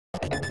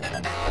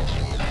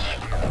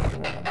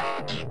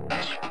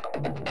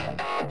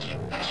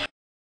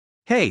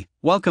Hey,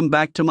 welcome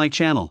back to my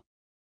channel.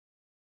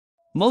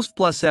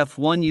 MOSTPLUS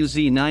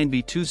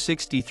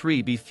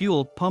F1UZ9B263B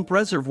fuel pump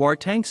reservoir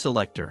tank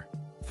selector.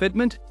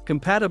 Fitment,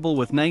 compatible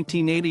with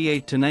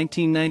 1988 to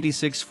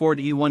 1996 Ford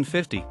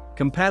E150,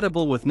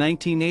 compatible with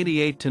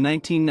 1988 to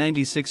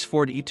 1996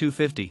 Ford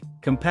E250,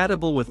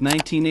 compatible with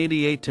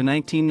 1988 to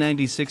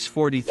 1996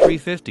 Ford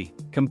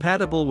E350,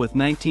 compatible with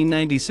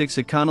 1996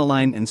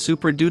 Econoline and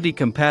Super Duty,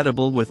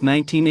 compatible with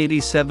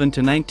 1987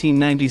 to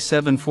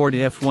 1997 Ford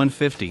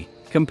F150,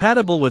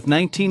 compatible with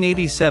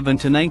 1987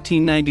 to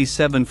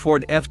 1997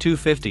 Ford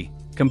F250,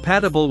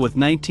 compatible with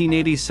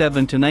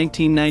 1987 to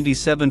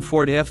 1997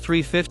 Ford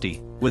F350,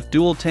 with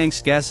dual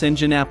tanks gas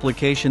engine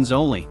applications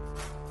only.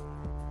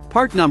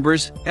 Part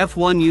numbers: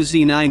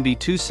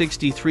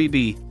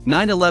 F1UZ9B263B,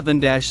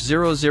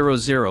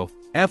 911-000,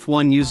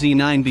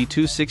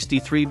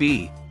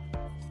 F1UZ9B263B.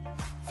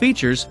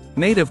 Features: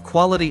 made of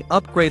quality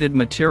upgraded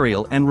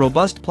material and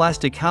robust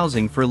plastic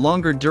housing for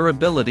longer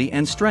durability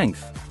and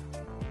strength.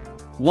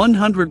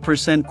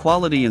 100%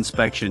 quality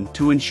inspection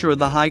to ensure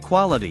the high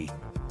quality.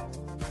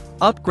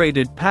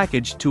 Upgraded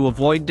package to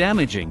avoid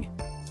damaging.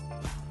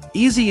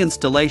 Easy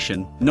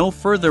installation, no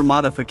further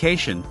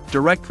modification,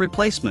 direct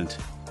replacement.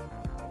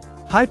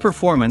 High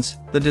performance: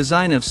 the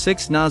design of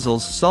 6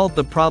 nozzles solved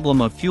the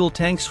problem of fuel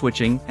tank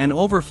switching and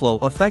overflow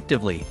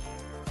effectively.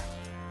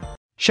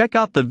 Check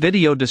out the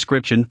video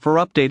description for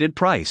updated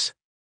price.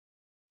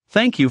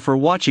 Thank you for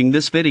watching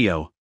this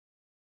video.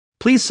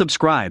 Please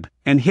subscribe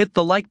and hit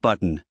the like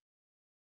button.